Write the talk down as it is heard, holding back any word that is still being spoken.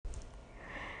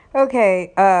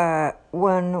Okay,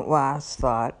 one last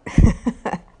thought.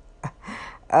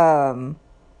 um,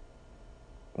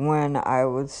 when I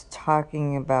was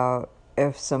talking about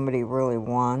if somebody really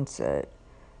wants it,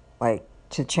 like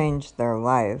to change their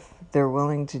life, they're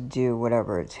willing to do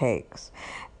whatever it takes.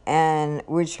 And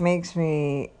which makes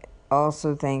me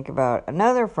also think about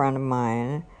another friend of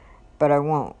mine, but I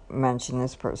won't mention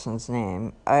this person's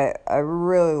name. I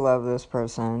really love this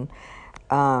person.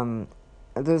 Um,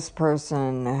 this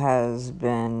person has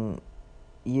been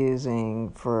using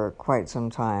for quite some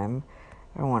time.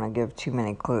 I don't want to give too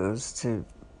many clues to.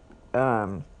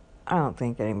 I don't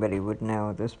think anybody would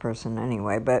know this person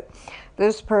anyway, but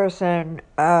this person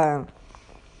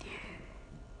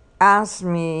asked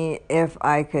me if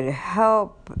I could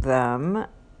help them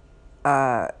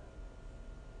uh,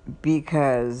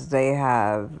 because they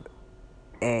have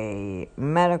a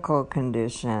medical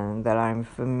condition that I'm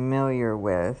familiar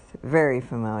with, very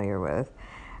familiar with.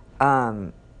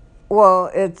 Um,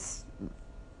 well, it's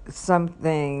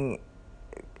something,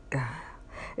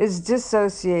 it's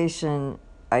dissociation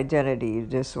identity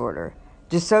disorder.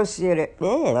 Dissociative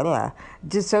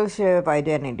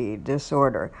identity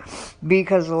disorder.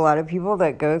 Because a lot of people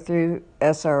that go through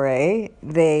SRA,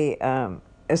 they,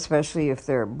 especially if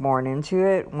they're born into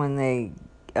it, when they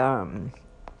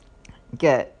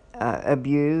get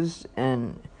abused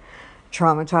and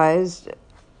traumatized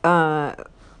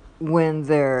when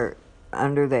they're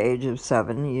under the age of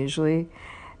 7, usually,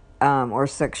 or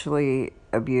sexually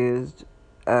abused,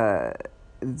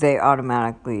 they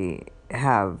automatically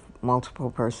have multiple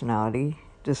personality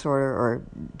disorder or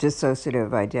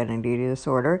dissociative identity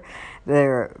disorder.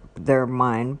 Their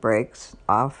mind breaks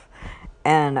off,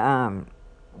 and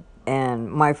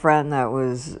my friend that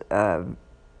was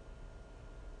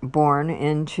born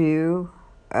into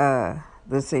the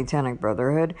Satanic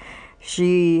Brotherhood,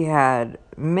 she had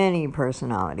many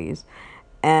personalities,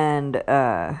 and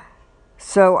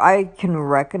so I can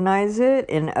recognize it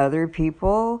in other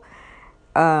people.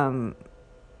 Not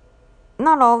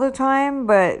all the time,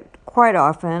 but quite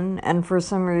often, and for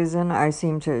some reason I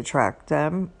seem to attract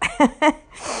them.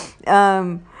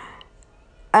 um,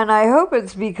 and I hope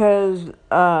it's because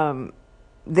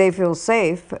they feel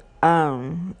safe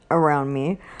around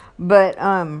me. But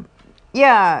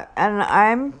yeah, and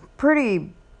I'm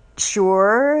pretty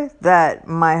sure that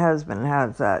my husband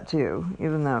has that too,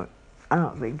 even though I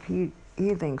don't think he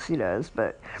thinks he does.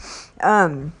 But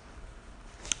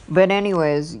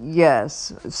anyways,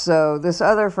 yes. So this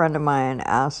other friend of mine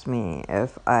asked me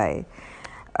if I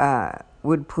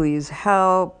would please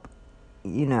help,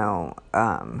 you know.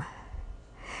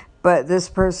 But this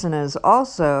person is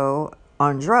also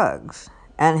on drugs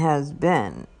and has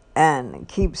been and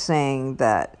keeps saying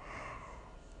that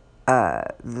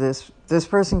this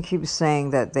person keeps saying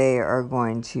that they are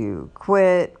going to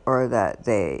quit or that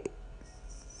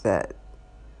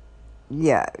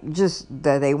yeah, just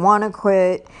that they want to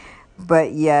quit,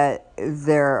 but yet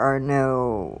there are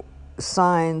no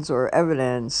signs or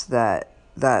evidence that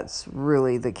that's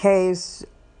really the case.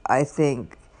 I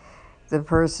think the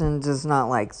person does not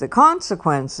like the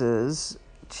consequences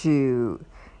to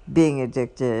being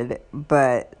addicted,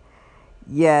 but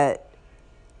yet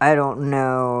I don't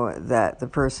know that the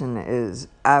person is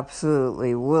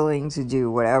absolutely willing to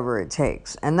do whatever it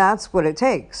takes. And that's what it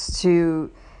takes to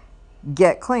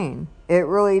get clean. It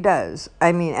really does.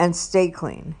 I mean, and stay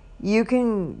clean.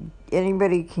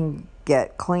 Anybody can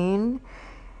get clean,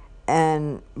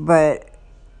 but,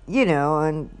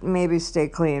 and maybe stay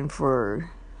clean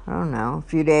for, I don't know, a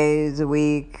few days, a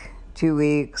week, 2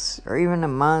 weeks, or even a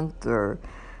month, or a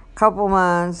couple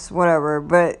months, whatever.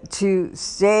 But to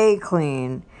stay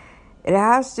clean, it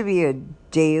has to be a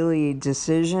daily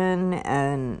decision,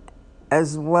 and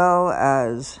as well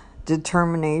as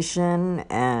determination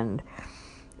and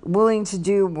willing to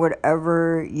do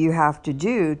whatever you have to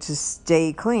do to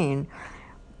stay clean,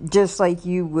 just like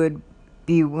you would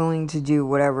be willing to do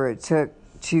whatever it took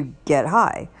to get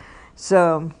high.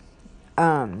 So,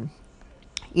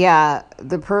 yeah,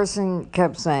 the person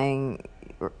kept saying,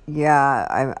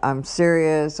 yeah, I'm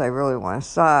serious, I really want to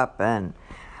stop. And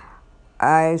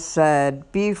I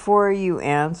said, before you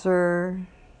answer,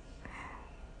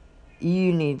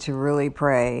 you need to really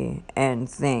pray and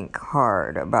think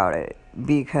hard about it,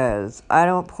 because I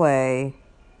don't play.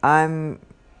 I'm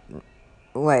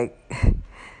like,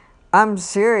 I'm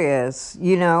serious,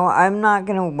 I'm not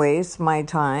going to waste my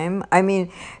time. I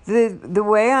mean, the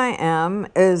way I am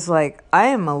is like, I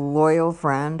am a loyal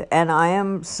friend, and I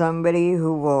am somebody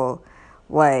who will,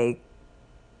 like,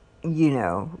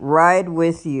 ride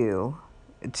with you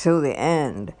till the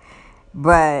end.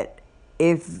 But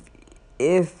if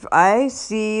if I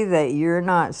see that you're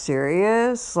not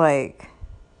serious, like,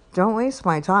 don't waste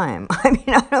my time. I mean,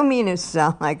 I don't mean to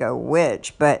sound like a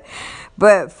witch, but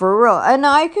for real. And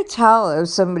I could tell if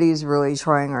somebody's really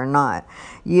trying or not,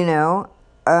 you know.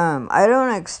 I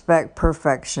don't expect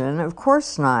perfection. Of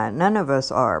course not. None of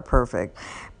us are perfect.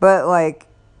 But, like,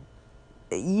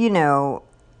 you know,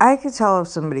 I could tell if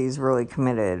somebody's really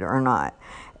committed or not.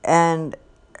 And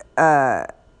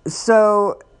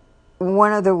so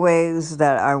one of the ways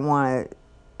that I wanted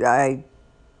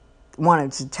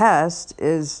to test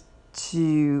is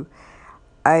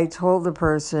I told the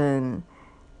person,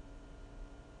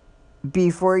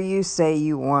 before you say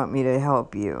you want me to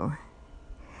help you,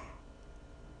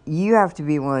 you have to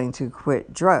be willing to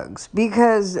quit drugs,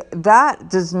 because that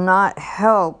does not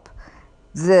help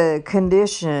the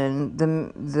condition,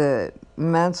 the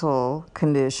mental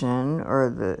condition,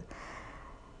 or the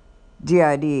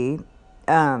DID.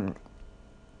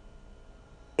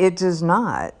 It does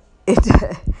not.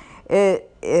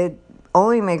 It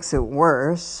only makes it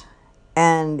worse.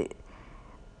 And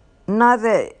not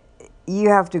that you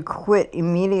have to quit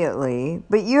immediately,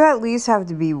 but you at least have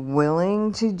to be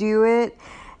willing to do it,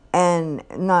 and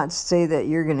not say that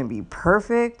you're going to be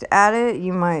perfect at it.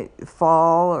 You might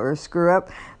fall or screw up,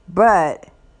 but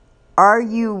are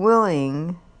you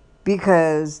willing?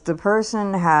 Because the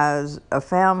person has a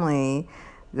family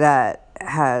that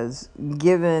has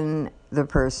given the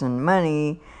person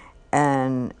money,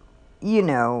 and, you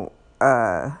know,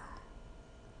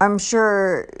 I'm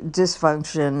sure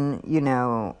dysfunction, you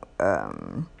know,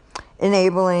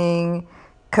 enabling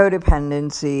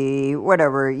codependency,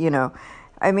 whatever, you know.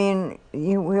 I mean,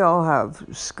 we all have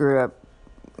screw up,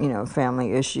 you know,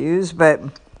 family issues. But,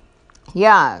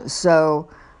 yeah, so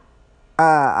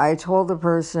I told the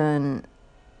person,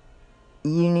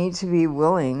 you need to be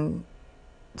willing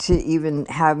to even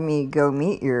have me go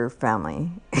meet your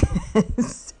family.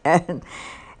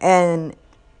 and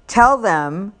tell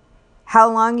them how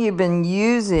long you've been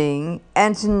using,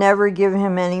 and to never give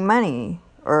him any money,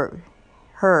 or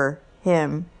her,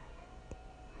 him,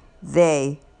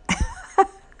 they.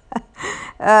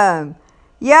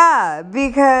 Yeah,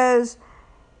 because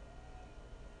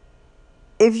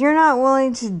if you're not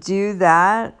willing to do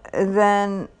that,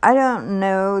 then I don't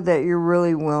know that you're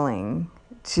really willing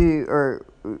to, or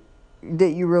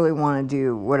that you really want to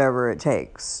do whatever it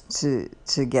takes to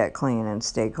get clean and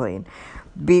stay clean.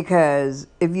 Because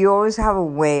if you always have a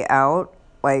way out,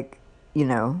 like, you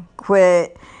know,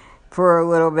 quit for a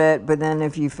little bit, but then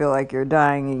if you feel like you're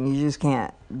dying and you just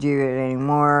can't do it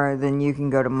anymore, then you can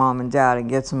go to mom and dad and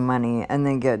get some money and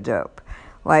then get dope.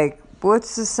 Like,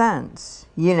 what's the sense,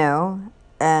 you know?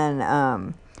 And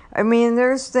I mean,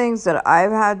 there's things that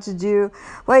I've had to do,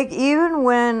 like, even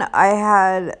when I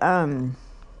had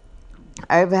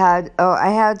I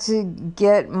had to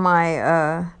get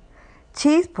my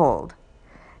teeth pulled,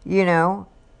 you know,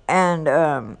 and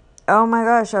oh my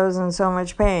gosh, I was in so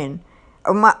much pain.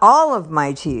 All of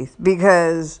my teeth,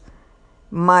 because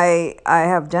I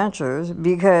have dentures,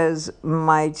 because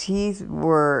my teeth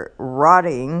were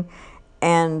rotting,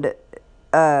 and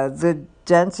the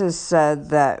dentist said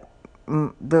that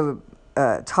the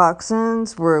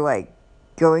toxins were, like,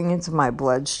 going into my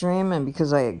bloodstream, and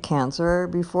because I had cancer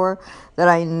before, that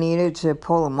I needed to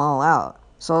pull them all out.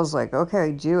 So I was like,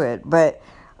 okay, do it. But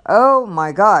oh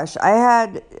my gosh,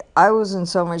 I was in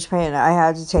so much pain. I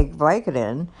had to take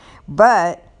Vicodin,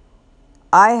 but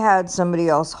I had somebody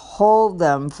else hold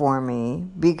them for me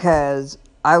because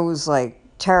I was, like,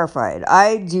 terrified.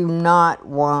 I do not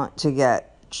want to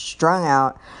get strung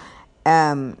out.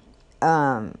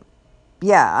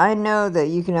 Yeah, I know that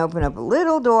you can open up a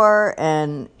little door,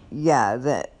 and yeah,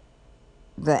 that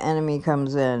the enemy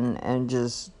comes in and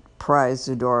just pries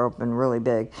the door open really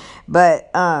big. But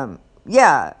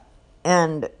yeah,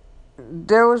 and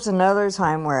there was another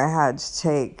time where I had to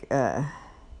take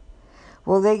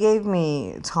well, they gave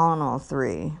me Tylenol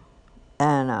 3,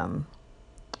 and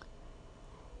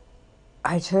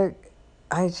I took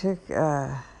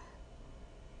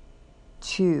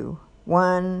 2,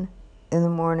 one in the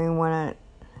morning,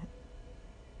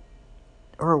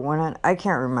 I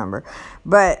can't remember,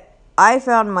 but I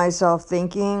found myself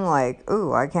thinking, like,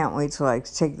 ooh, I can't wait to, like,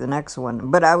 take the next one.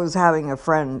 But I was having a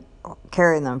friend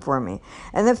carry them for me,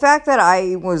 and the fact that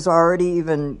I was already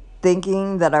even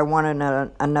thinking that I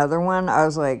wanted another one, I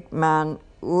was like, man,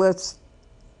 let's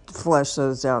flush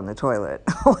those down the toilet.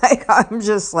 Like, I'm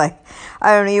just like,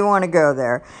 I don't even want to go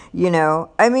there, you know.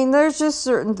 I mean, there's just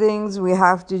certain things we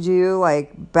have to do,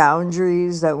 like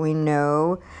boundaries that we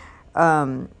know.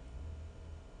 I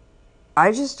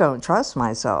just don't trust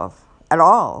myself at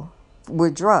all.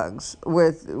 with drugs.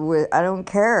 With I don't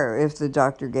care if the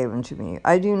doctor gave them to me.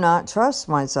 I do not trust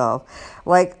myself.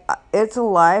 Like, it's a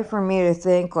lie for me to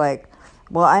think like,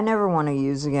 well, I never want to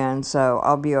use again, so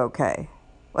I'll be okay.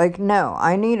 Like, no,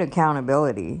 I need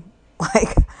accountability.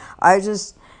 Like, I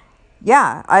just,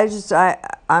 yeah,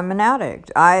 I'm an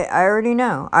addict. I already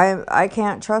know. I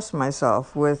can't trust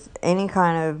myself with any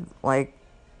kind of, like,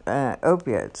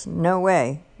 opiates. No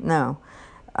way. No.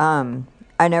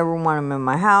 I never want them in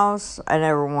my house. I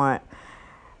never want,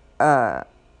 yeah.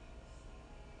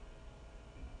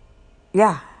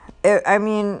 I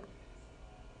mean,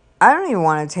 I don't even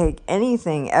want to take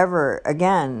anything ever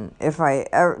again. If I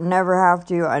never have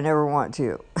to, I never want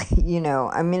to.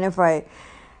 I mean, if I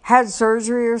had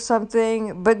surgery or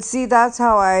something, but see, that's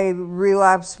how I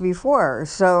relapsed before.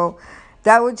 So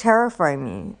that would terrify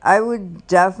me. I would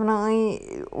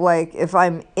definitely, like, if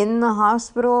I'm in the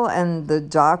hospital and the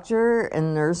doctor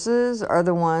and nurses are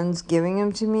the ones giving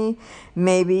them to me,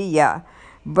 maybe, yeah.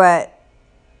 But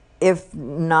if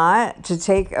not, to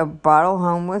take a bottle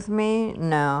home with me,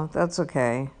 no, that's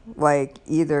okay. Like,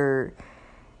 either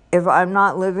if I'm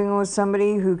not living with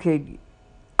somebody who could,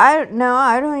 I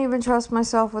don't even trust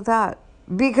myself with that,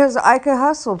 because I could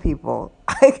hustle people.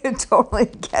 I could totally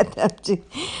get them to.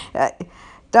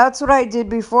 That's what I did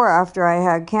before after I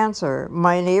had cancer.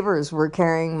 My neighbors were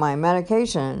carrying my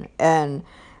medication, and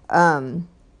but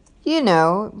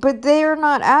they are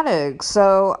not addicts,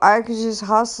 so I could just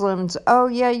hustle them to, oh,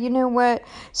 yeah, you know what?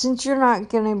 Since you're not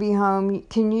going to be home,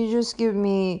 can you just give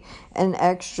me an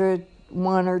extra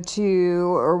one or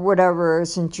two or whatever,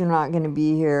 since you're not going to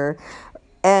be here,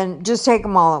 and just take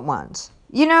them all at once.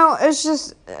 It's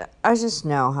just, I just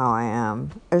know how I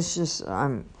am. It's just,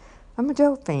 I'm a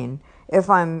dope fiend if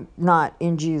I'm not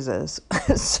in Jesus.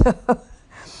 So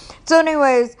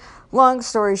anyways, long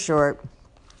story short,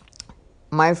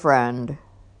 my friend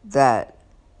that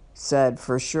said,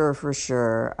 for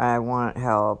sure, I want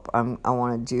help. I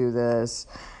want to do this,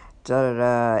 da da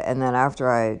da. And then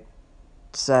after I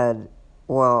said,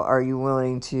 well, are you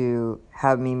willing to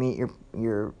have me meet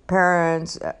your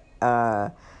parents?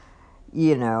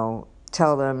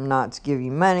 Tell them not to give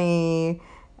you money,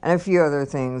 and a few other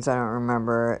things I don't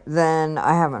remember. Then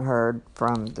I haven't heard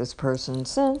from this person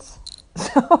since.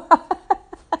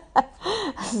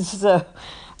 So,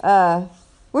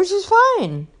 which is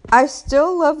fine. I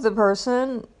still love the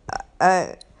person.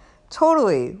 I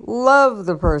totally love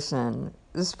the person.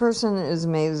 This person is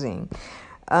amazing.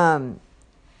 But,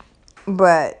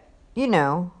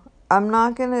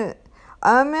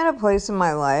 I'm at a place in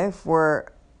my life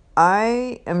where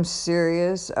I am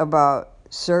serious about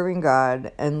serving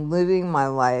God and living my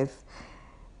life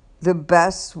the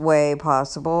best way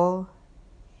possible,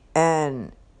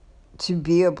 and to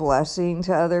be a blessing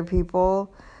to other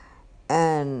people,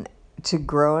 and to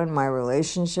grow in my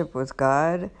relationship with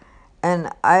God. And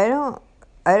I don't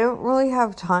really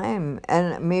have time,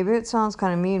 and maybe it sounds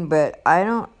kind of mean, but I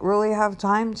don't really have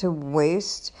time to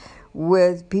waste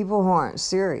with people who aren't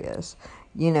serious,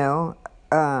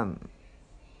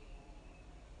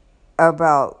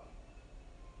 about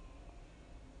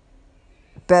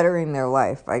bettering their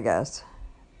life, I guess.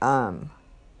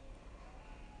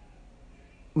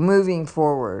 Moving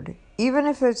forward, even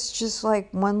if it's just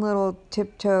like one little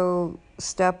tiptoe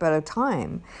step at a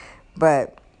time.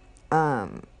 But, yeah.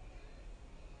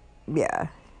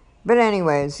 But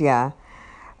anyways, yeah.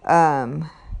 But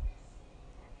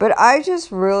I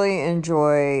just really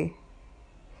enjoy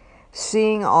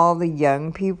seeing all the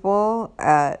young people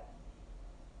at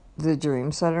the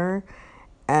Dream Center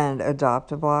and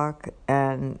Adopt-A-Block,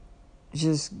 and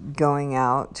just going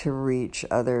out to reach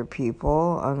other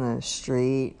people on the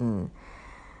street and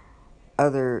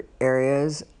other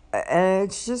areas. And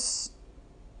it's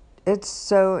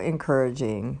so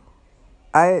encouraging.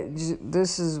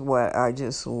 This is what I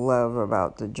just love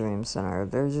about the Dream Center.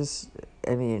 They're just,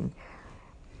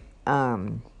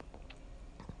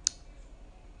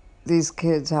 these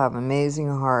kids have amazing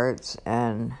hearts,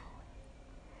 and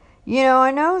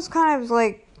I know it's kind of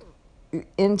like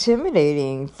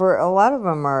intimidating, for a lot of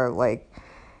them are like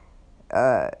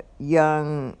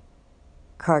young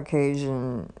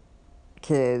Caucasian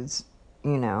kids,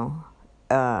 well,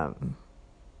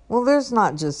 there's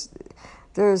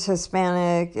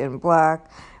Hispanic and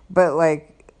Black, but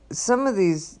like some of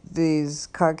these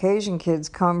Caucasian kids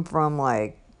come from,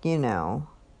 like, the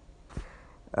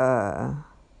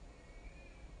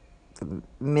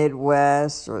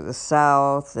Midwest or the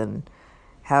South, and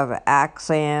have an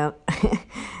accent.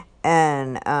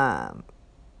 And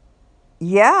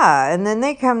yeah, and then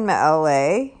they come to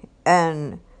LA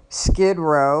and Skid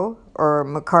Row or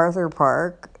MacArthur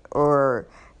Park or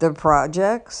the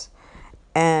projects,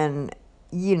 and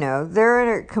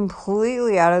they're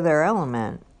completely out of their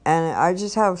element, and I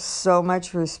just have so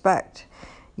much respect,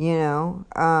 and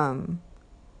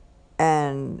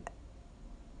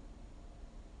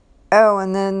oh,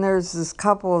 and then there's this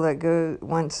couple that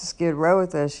went to Skid Row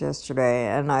with us yesterday,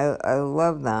 and I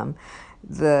love them.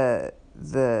 The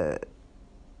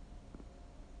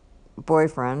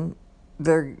boyfriend,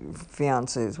 their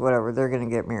fiancés, whatever, they're gonna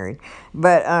get married,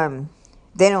 but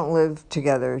they don't live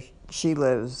together. She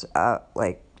lives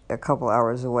like a couple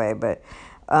hours away, but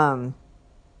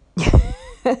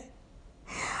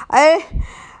I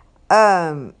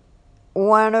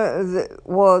one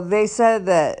of they said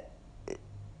that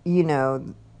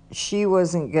she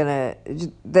wasn't gonna,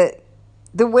 that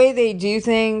the way they do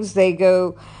things, they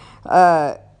go,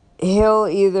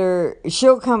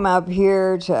 she'll come up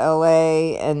here to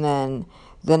LA, and then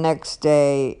the next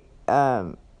day,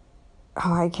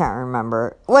 I can't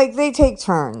remember, like they take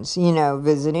turns,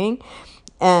 visiting,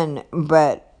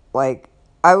 but like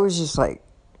I was just like,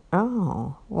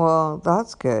 oh, well,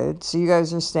 that's good, so you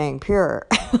guys are staying pure.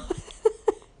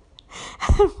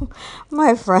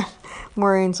 My friend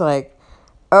Maureen's like,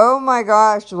 oh my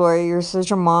gosh, Lori, you're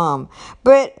such a mom.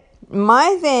 But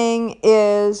my thing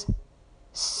is,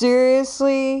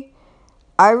 seriously,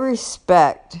 I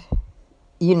respect,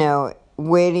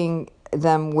 waiting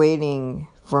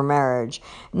for marriage.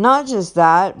 Not just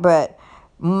that, but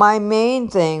my main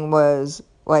thing was,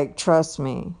 like, trust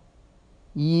me,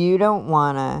 you don't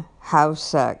want to have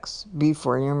sex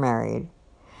before you're married.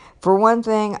 For one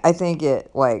thing, I think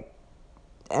it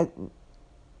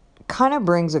kind of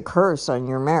brings a curse on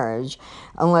your marriage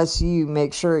unless you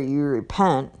make sure you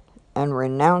repent and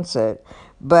renounce it.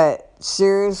 But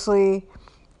seriously,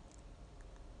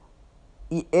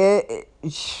 you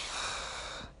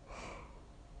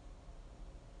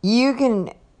can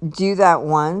do that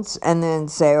once and then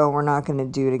say, oh, we're not going to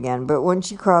do it again. But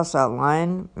once you cross that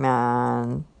line,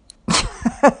 man,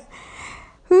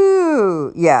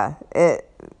 yeah, I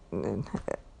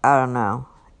don't know.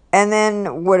 And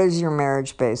then what is your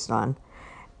marriage based on?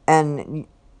 And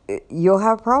you'll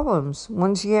have problems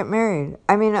once you get married.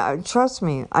 I mean, trust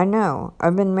me, I know.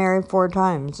 I've been married 4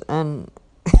 times, and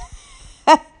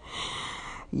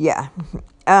yeah.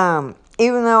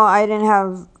 Even though I didn't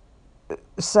have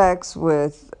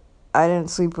I didn't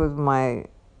sleep with my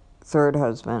 3rd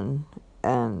husband,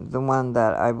 and the one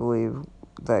that I believe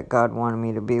that God wanted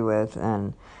me to be with,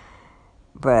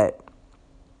 but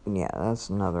yeah, that's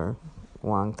another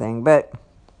long thing, but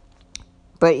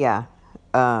yeah,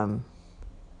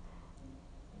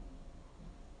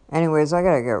 anyways, I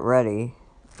gotta get ready.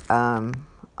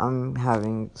 I'm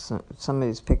having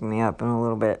somebody's picking me up in a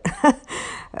little bit.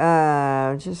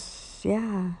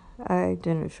 Yeah, I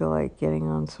didn't feel like getting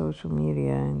on social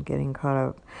media and getting caught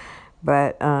up,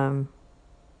 but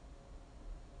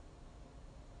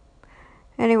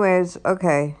anyways,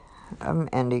 okay, I'm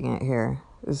ending it here.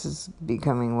 This is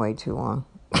becoming way too long.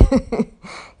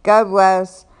 God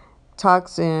bless. Talk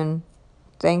soon.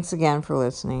 Thanks again for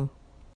listening.